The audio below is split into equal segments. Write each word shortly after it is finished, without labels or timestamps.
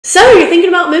So you're thinking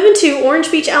about moving to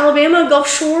Orange Beach, Alabama, Gulf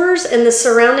Shores, and the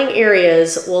surrounding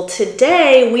areas. Well,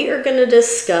 today we are going to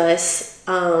discuss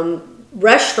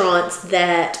restaurants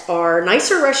that are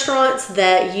nicer restaurants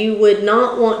that you would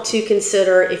not want to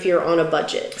consider if you're on a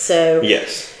budget. So,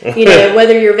 yes. You know,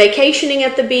 whether you're vacationing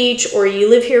at the beach or you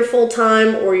live here full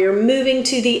time or you're moving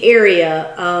to the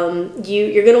area,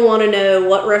 you're going to want to know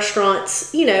what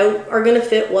restaurants, you know, are going to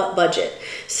fit what budget.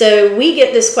 So we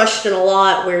get this question a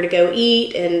lot, where to go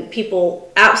eat, and people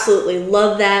absolutely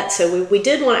love that. So we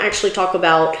did want to actually talk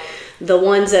about the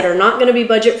ones that are not going to be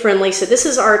budget friendly. So this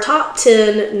is our top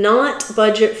 10 not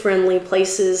budget friendly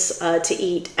places to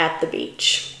eat at the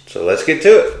beach. So let's get to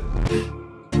it.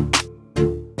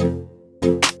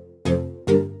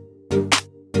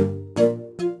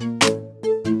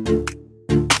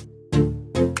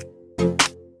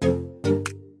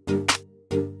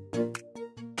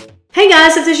 Hey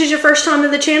guys, if this is your first time to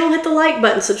the channel, hit the like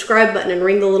button, subscribe button, and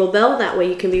ring the little bell. That way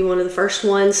you can be one of the first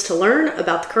ones to learn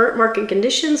about the current market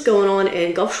conditions going on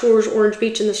in Gulf Shores, Orange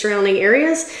Beach, and the surrounding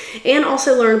areas, and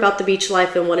also learn about the beach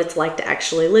life and what it's like to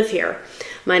actually live here.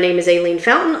 My name is Aileen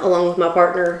Fountain, along with my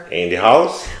partner, Andy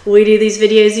Hollis. We do these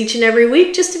videos each and every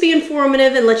week just to be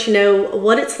informative and let you know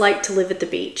what it's like to live at the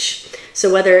beach.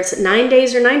 So whether it's 9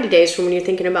 days or 90 days from when you're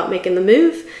thinking about making the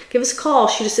move, give us a call,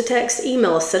 shoot us a text,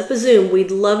 email us, set up a Zoom.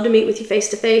 We'd love to meet with you face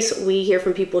to face. We hear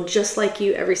from people just like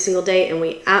you every single day, and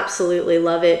we absolutely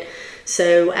love it.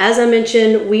 So as I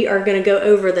mentioned, we are going to go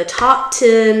over the top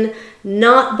 10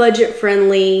 not budget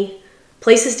friendly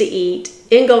places to eat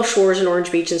in Gulf Shores and Orange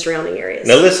Beach and surrounding areas.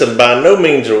 Now listen, by no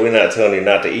means are we not telling you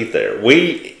not to eat there.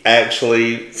 We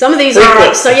actually... Some of these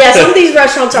are, so yeah, some of these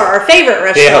restaurants are our favorite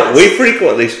restaurants. Yeah, we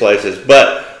frequent these places,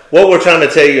 but what we're trying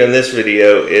to tell you in this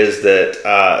video is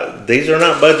that these are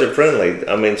not budget friendly.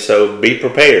 I mean, so be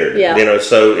prepared. Yeah. You know,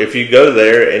 so if you go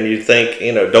there and you think,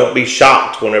 you know, don't be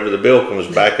shocked whenever the bill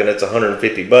comes back and it's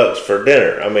 $150 for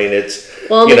dinner. I mean, it's...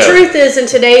 Well, the truth is, in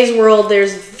today's world,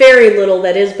 there's very little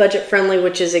that is budget friendly,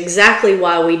 which is exactly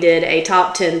why we did a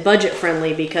top 10 budget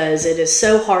friendly, because it is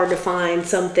so hard to find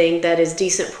something that is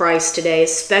decent price today,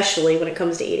 especially when it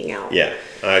comes to eating out. Yeah,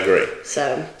 I agree.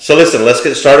 So listen, let's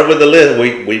get started with the list.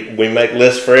 We make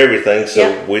lists for everything, so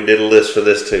yep. We did a list for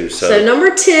this too. So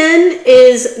number 10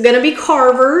 is going to be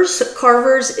Carvers.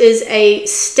 Carvers is a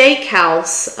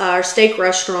steakhouse, or steak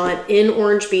restaurant in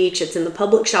Orange Beach. It's in the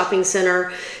public shopping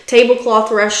center,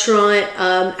 tablecloth restaurant.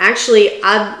 Actually,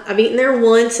 I've eaten there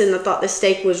once, and I thought the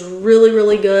steak was really,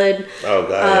 really good. Oh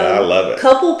God, yeah, I love it. A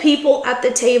couple people at the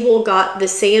table got the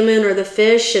salmon or the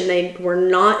fish, and they were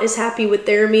not as happy with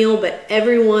their meal, but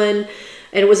everyone,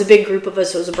 and it was a big group of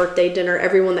us, it was a birthday dinner,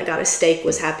 everyone that got a steak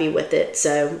was happy with it.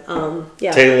 So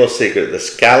yeah. Tell you a little secret, the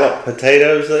scallop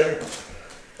potatoes there,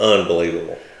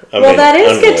 unbelievable. Well, that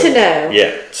is good to know.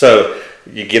 Yeah, so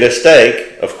you get a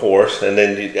steak, of course, and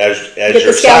then you, as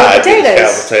your scallop side, you get the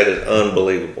scallop potatoes.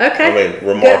 Unbelievable. Okay. I mean,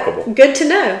 remarkable. Good to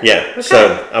know. Yeah. Okay.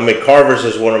 So, I mean, Carvers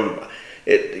is one of them.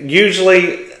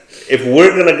 Usually, if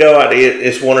we're going to go out to eat,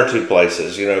 it's one or two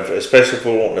places, you know, especially if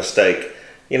we're wanting a steak.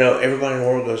 You know, everybody in the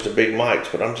world goes to Big Mike's,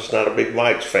 but I'm just not a Big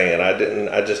Mike's fan.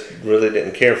 I just really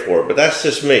didn't care for it. But that's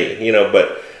just me, you know.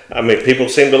 But, I mean, people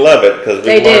seem to love it because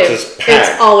Big Mike's is packed.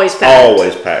 It's always packed.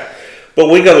 Always packed. But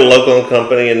we go to Local and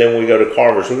Company, and then we go to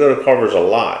Carvers. We go to Carvers a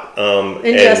lot. And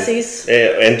Jesse's.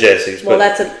 And Jesse's. Well,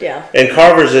 that's a, yeah. And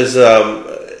Carvers is,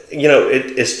 you know,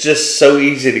 it's just so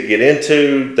easy to get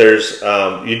into. There's,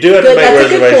 you do have to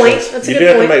make reservations. You do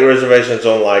have to make reservations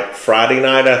on like Friday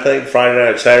night, I think, Friday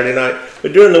night, Saturday night.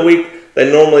 But during the week,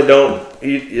 they normally don't.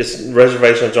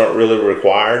 Reservations aren't really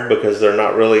required because they're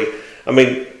not really. I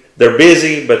mean, they're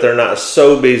busy, but they're not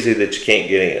so busy that you can't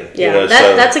get in. Yeah, you know,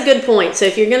 that's a good point. So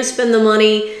if you're going to spend the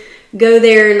money, go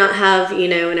there and not have, you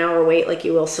know, an hour wait like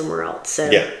you will somewhere else.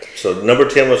 So yeah. So number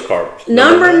 10 was Carvers.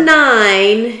 Number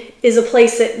 9 is a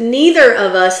place that neither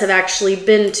of us have actually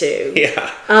been to.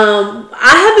 Yeah.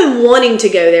 I have been wanting to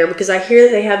go there because I hear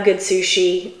that they have good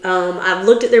sushi. I've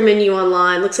looked at their menu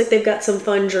online. Looks like they've got some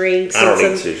fun drinks. I don't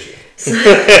eat sushi.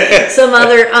 Some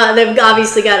other, they've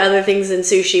obviously got other things than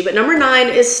sushi. But number 9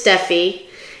 is Stephi.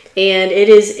 And it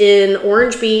is in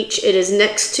Orange Beach. It is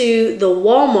next to the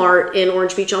Walmart in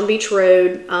Orange Beach on Beach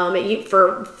Road.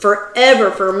 For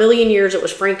a million years, it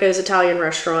was Franco's Italian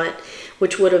restaurant,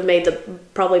 which would have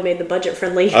probably made the budget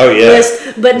friendly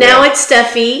list. But now it's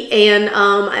Stephi, and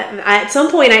at some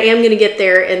point I am going to get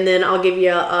there, and then I'll give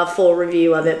you a full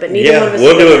review of it. But neither one of us.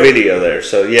 We'll do a video there.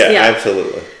 So yeah.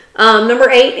 Absolutely. Number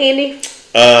 8, Andy.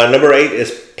 Number 8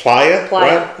 is Playa.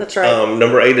 Playa, right? That's right.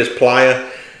 Number 8 is Playa.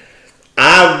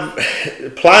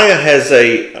 Playa has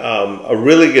a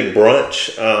really good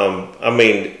brunch. I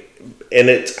mean,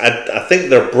 I think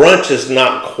their brunch is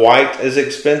not quite as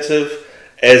expensive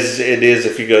as it is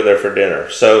if you go there for dinner.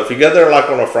 So if you go there like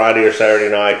on a Friday or Saturday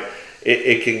night,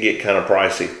 it can get kind of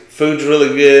pricey. Food's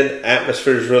really good.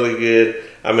 Atmosphere's really good.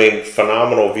 I mean,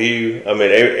 phenomenal view. I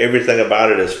mean, everything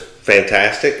about it is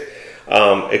fantastic,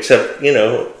 except, you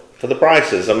know, for the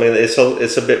prices. I mean, it's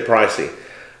a bit pricey.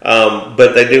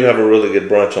 But they do have a really good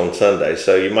brunch on Sunday,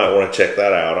 so you might want to check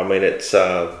that out. I mean, it's,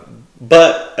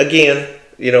 but again,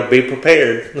 you know, be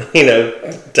prepared, you know,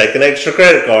 take an extra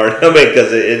credit card. I mean,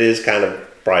 because it is kind of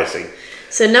pricey.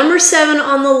 So number 7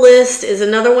 on the list is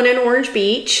another one in Orange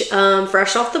Beach,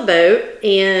 fresh off the boat.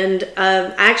 And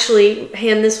I actually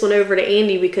hand this one over to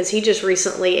Andy because he just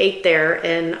recently ate there,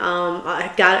 and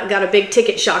I got a big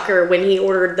ticket shocker when he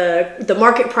ordered the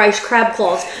market price crab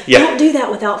claws. Yeah. You don't do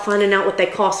that without finding out what they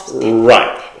cost.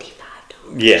 Right.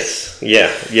 Yes, yeah.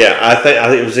 I think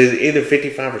it was either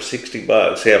 $55 or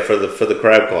 $60. Yeah, for the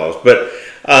crab claws, but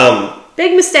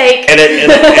big mistake. And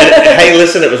hey,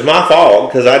 listen, it was my fault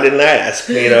because I didn't ask.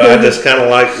 You know, I just kind of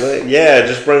like, well, yeah,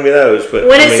 just bring me those. But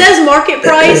when it says market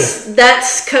price,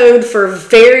 that's code for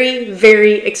very,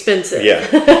 very expensive. Yeah.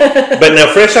 But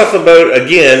now, fresh off the boat,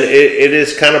 again, it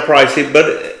is kind of pricey,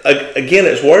 but again,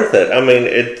 it's worth it. I mean,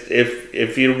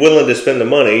 if you're willing to spend the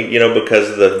money, you know,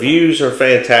 because the views are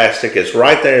fantastic. It's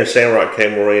right there in San Roque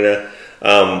Marina.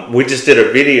 We just did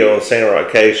a video on San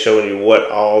Roque Cay showing you what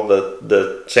all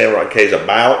the San Roque Cay is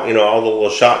about, you know, all the little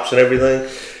shops and everything.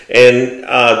 And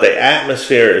the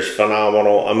atmosphere is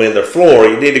phenomenal. I mean, their floor,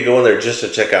 you need to go in there just to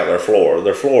check out their floor.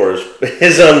 Their floor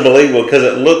is unbelievable because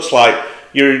it looks like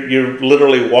you're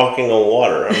literally walking on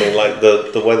water. I mean, like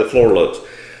the way the floor looks.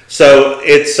 So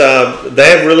it's they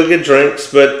have really good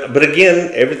drinks, but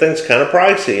again, everything's kind of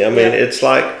pricey. I mean, it's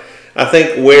like, I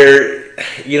think where,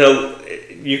 you know,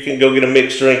 you can go get a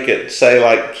mixed drink at, say,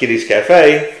 like Kitty's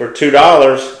Cafe for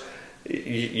 $2.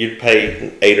 You'd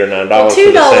pay $8 or $9. Well,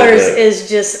 $2 is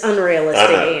just unrealistic,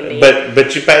 Andy.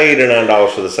 But you pay $8 or $9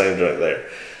 for the same drink there.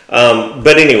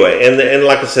 But anyway, and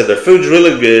like I said, their food's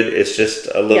really good. It's just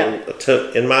a little,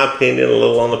 in my opinion, a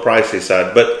little on the pricey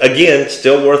side. But again,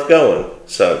 still worth going.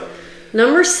 So.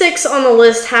 Number 6 on the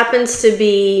list happens to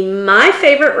be my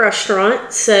favorite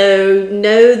restaurant. So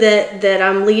know that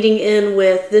I'm leading in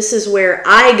with, this is where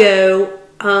I go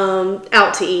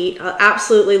out to eat. I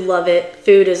absolutely love it.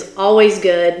 Food is always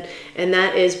good, and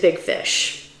that is Big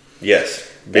Fish. Yes,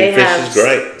 Big Fish is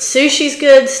great. Sushi's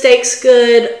good, steak's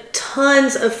good,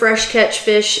 tons of fresh catch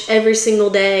fish every single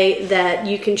day that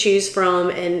you can choose from,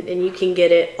 and you can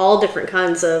get it all different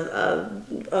kinds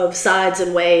of sides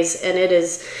and ways, and it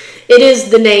is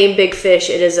the name Big Fish.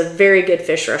 It is a very good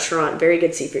fish restaurant, very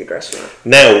good seafood restaurant.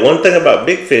 Now, one thing about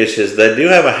Big Fish is they do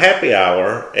have a happy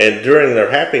hour, and during their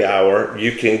happy hour,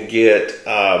 you can get,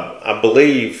 I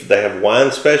believe they have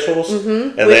wine specials,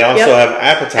 and they also have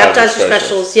appetizer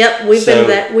specials. Yep, we've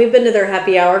been to their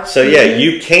happy hour. So yeah,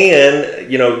 you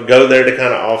can, you know, go there to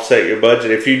kind of offset your budget.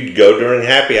 If you go during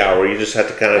happy hour, you just have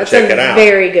to kind of check it out.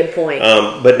 Very good point.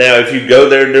 But now, if you go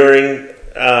there during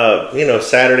you know,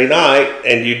 Saturday night,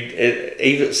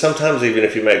 and sometimes even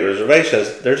if you make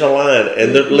reservations, there's a line.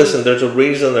 And listen, there's a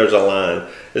reason there's a line.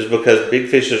 Is because Big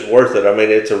Fish is worth it. I mean,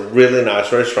 it's a really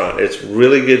nice restaurant. It's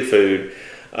really good food.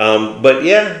 But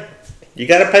yeah, you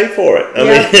got to pay for it. I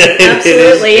mean,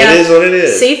 absolutely. It is what it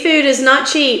is. Seafood is not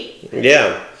cheap.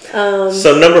 Yeah.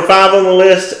 So number 5 on the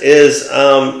list is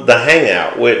the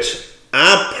Hangout, which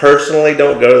I personally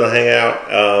don't go to the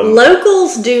Hangout.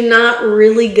 Locals do not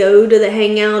really go to the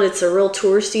Hangout. It's a real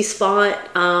touristy spot.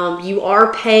 You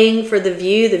are paying for the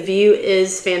view. The view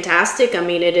is fantastic. I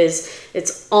mean,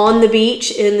 it's on the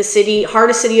beach in the city, heart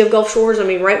of city of Gulf Shores. I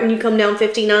mean, right when you come down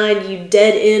 59, you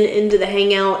dead into the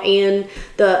Hangout and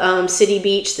the city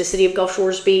beach, the city of Gulf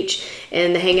Shores beach,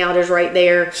 and the Hangout is right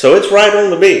there. So it's right on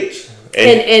the beach.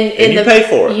 And you pay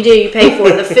for it. You do. You pay for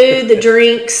it. The food, the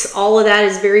drinks, all of that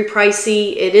is very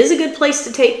pricey. It is a good place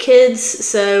to take kids,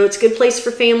 so it's a good place for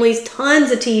families.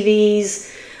 Tons of TVs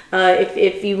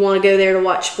if you want to go there to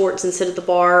watch sports and sit at the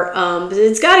bar.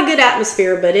 It's got a good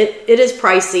atmosphere, but it is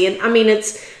pricey. And I mean,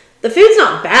 the food's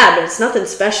not bad, but it's nothing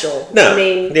special. No. I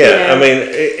mean, yeah. You know. I mean,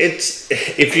 it's,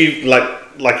 if you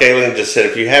like Aileen just said,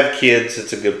 if you have kids,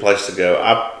 it's a good place to go.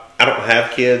 I don't have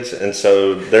kids, and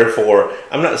so therefore,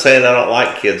 I'm not saying I don't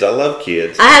like kids. I love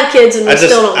kids. I have kids, and we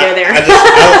still don't go there.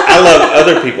 I love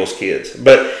other people's kids,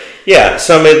 but yeah.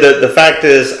 So I mean, the fact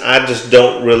is, I just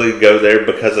don't really go there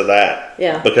because of that.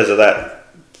 Yeah. Because of that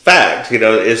fact, you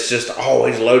know, it's just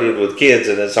always loaded with kids,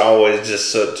 and it's always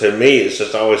just to me, it's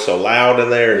just always so loud in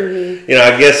there. And, you know,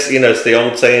 I guess, you know, it's the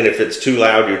old saying, if it's too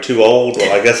loud, you're too old.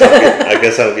 Well, I guess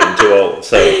I'm getting too old.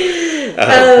 So.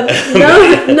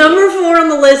 Number 4 on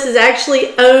the list is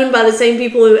actually owned by the same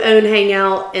people who own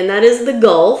Hangout, and that is the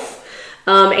Gulf.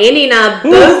 Andy and I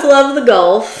both love the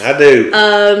Gulf. I do.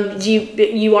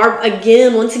 You are,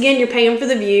 once again, you're paying for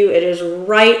the view. It is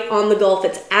right on the Gulf.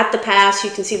 It's at the pass.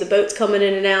 You can see the boats coming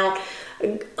in and out.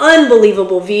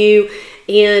 Unbelievable view.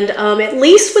 And at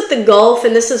least with the Gulf,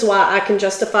 and this is why I can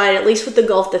justify it, at least with the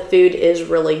Gulf, the food is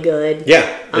really good.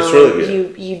 Yeah, it's really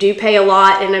good. You do pay a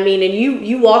lot, and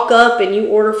you walk up and you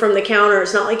order from the counter.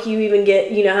 It's not like you even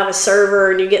get, have a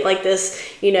server and you get like this,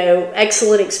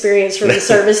 excellent experience from the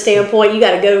service standpoint. You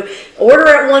got to go order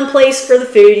at one place for the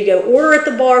food. You go order at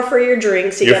the bar for your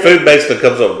drinks. Your food basically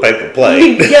comes on a paper plate.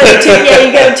 You go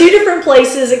to 2 different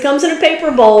places. It comes in a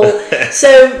paper bowl.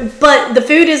 But the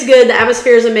food is good. The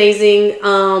atmosphere is amazing.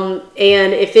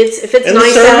 And if it's and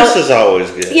nice the service out, is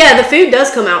always good. Yeah, the food does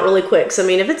come out really quick. So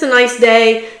if it's a nice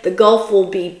day, the Gulf will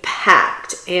be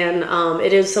packed, and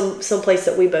it is some place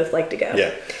that we both like to go.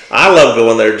 Yeah, I love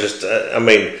going there. Just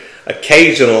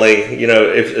occasionally,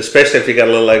 especially if you got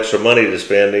a little extra money to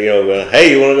spend,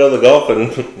 hey, you want to go to the Gulf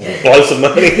and blow some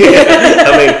money?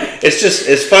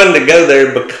 It's fun to go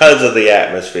there because of the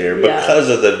atmosphere, because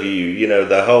of the view.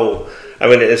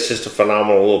 It's just a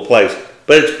phenomenal little place.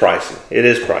 But it's pricey. It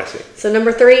is pricey. So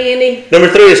number 3, Andy? Number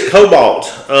 3 is Cobalt,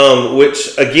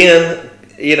 which again,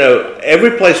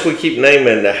 every place we keep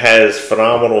naming that has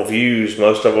phenomenal views.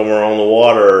 Most of them are on the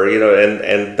water,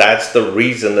 and that's the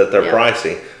reason that they're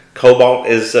pricey. Cobalt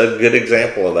is a good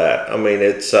example of that.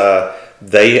 It's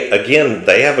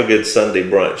they have a good Sunday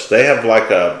brunch. They have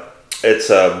it's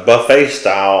a buffet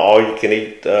style, all you can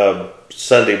eat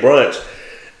Sunday brunch,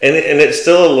 and it's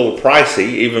still a little pricey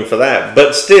even for that,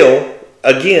 but still.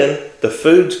 Again, the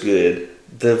food's good.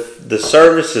 The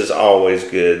service is always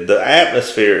good. The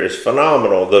atmosphere is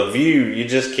phenomenal. The view, you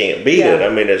just can't beat it.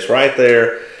 It's right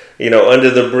there, under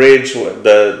the bridge,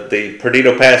 the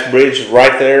Perdido Pass Bridge,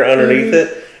 right there underneath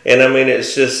it. And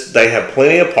it's just, they have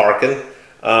plenty of parking.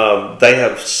 They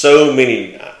have so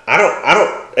many. I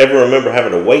don't ever remember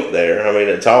having to wait there.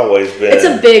 It's always been. It's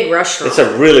a big restaurant. It's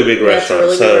a really big restaurant.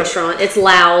 It's a really big restaurant. It's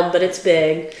loud, but it's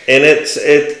big. And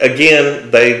again,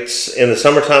 in the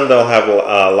summertime they'll have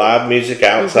live music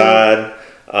outside,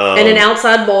 and an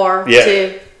outside bar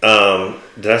too.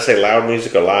 Did I say loud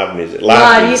music or live music?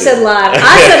 Live. You said live.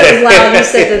 I said it was loud. You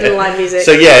said it was live music.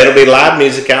 So yeah, it'll be live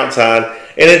music outside.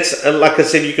 And it's, like I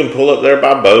said, you can pull up there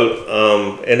by boat,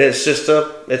 and it's just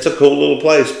it's a cool little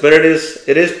place. But it is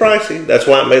pricey. That's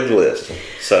why it made the list.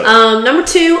 So number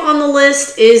 2 on the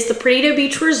list is the Perdido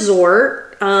Beach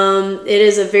Resort. It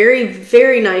is a very,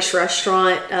 very nice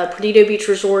restaurant. Perdido Beach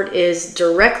Resort is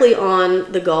directly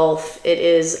on the Gulf. It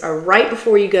is right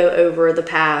before you go over the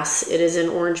pass. It is in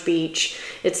Orange Beach.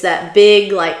 It's that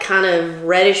big, kind of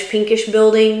reddish pinkish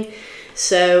building.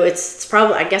 So it's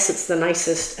probably, I guess it's the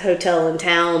nicest hotel in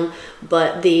town,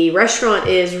 but the restaurant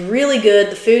is really good.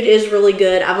 The food is really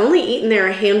good. I've only eaten there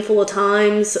a handful of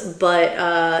times, but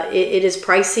it is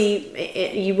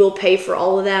pricey. You will pay for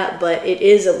all of that, but it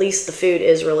is, at least the food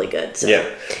is really good. So. Yeah,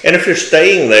 and if you're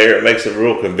staying there, it makes it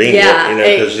real convenient. Yeah,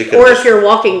 if you're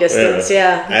walking distance,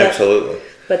 absolutely.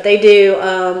 But they do.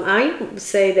 I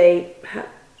say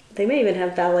they may even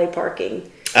have valet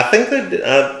parking. I think they do.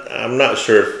 I'm not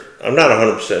sure. I'm not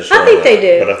 100% sure. I think they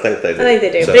do. But I think they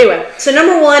do. So, but anyway, so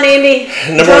number 1, Andy.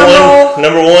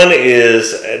 Number one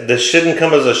is, this shouldn't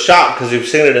come as a shock because you've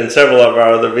seen it in several of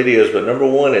our other videos, but number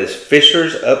 1 is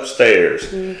Fisher's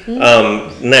upstairs.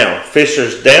 Now,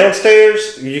 Fisher's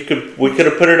downstairs, we could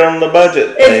have put it on the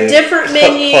budget. It's different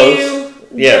menu.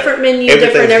 Different menu,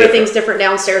 everything's different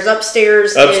downstairs.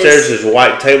 Upstairs is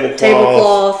white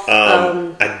tablecloth.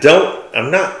 I'm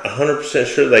not 100%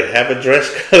 sure they have a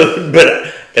dress code,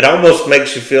 but it almost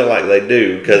makes you feel like they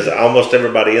do, because almost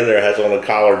everybody in there has on a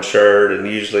collared shirt and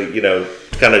usually,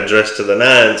 kind of dressed to the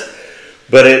nines.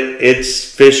 But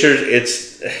it's Fisher's.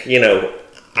 It's,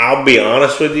 I'll be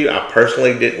honest with you, I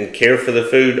personally didn't care for the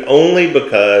food only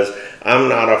because I'm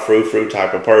not a frou-frou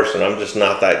type of person. I'm just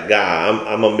not that guy.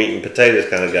 I'm a meat and potatoes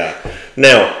kind of guy.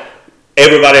 Now,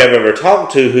 everybody I've ever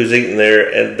talked to who's eaten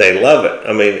there, and they love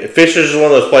it. Fisher's is one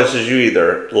of those places you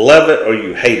either love it or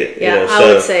you hate it. Yeah,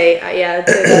 I would say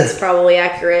that's probably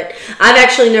accurate. I've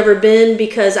actually never been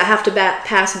because I have to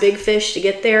pass Big Fish to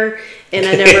get there, and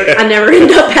I never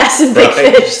end up passing Big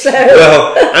Fish. So.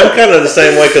 Well, I'm kind of the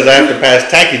same way because I have to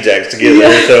pass Tacky Jacks to get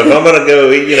there. So if I'm going to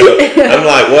go eat, I'm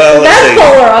like, well, let's see.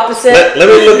 That's polar opposite. Let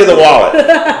me look at the wallet.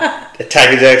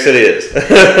 Tacky Jacks it is.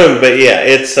 But yeah,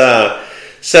 it's...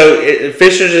 So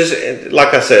Fisher's is,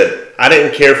 like I said, I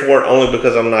didn't care for it only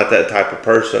because I'm not that type of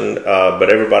person. But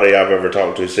everybody I've ever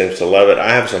talked to seems to love it. I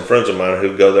have some friends of mine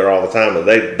who go there all the time, and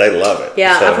they love it.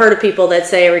 Yeah, so. I've heard of people that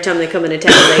say every time they come into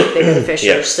town, they go to Fisher's.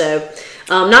 Yeah. So,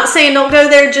 not saying don't go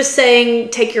there, just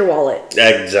saying take your wallet.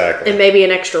 Exactly. And maybe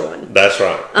an extra one. That's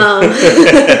right. All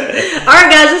right,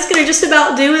 guys, that's going to just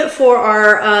about do it for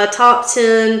our top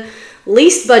 10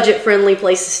 least budget-friendly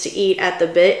places to eat at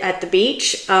the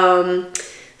beach.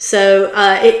 So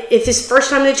if it's the first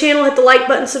time to the channel, hit the like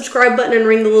button, subscribe button, and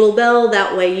ring the little bell.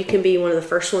 That way you can be one of the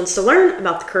first ones to learn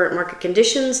about the current market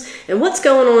conditions and what's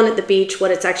going on at the beach, what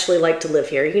it's actually like to live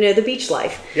here. You know, the beach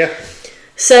life. Yeah.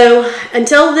 So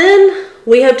until then,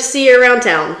 we hope to see you around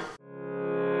town.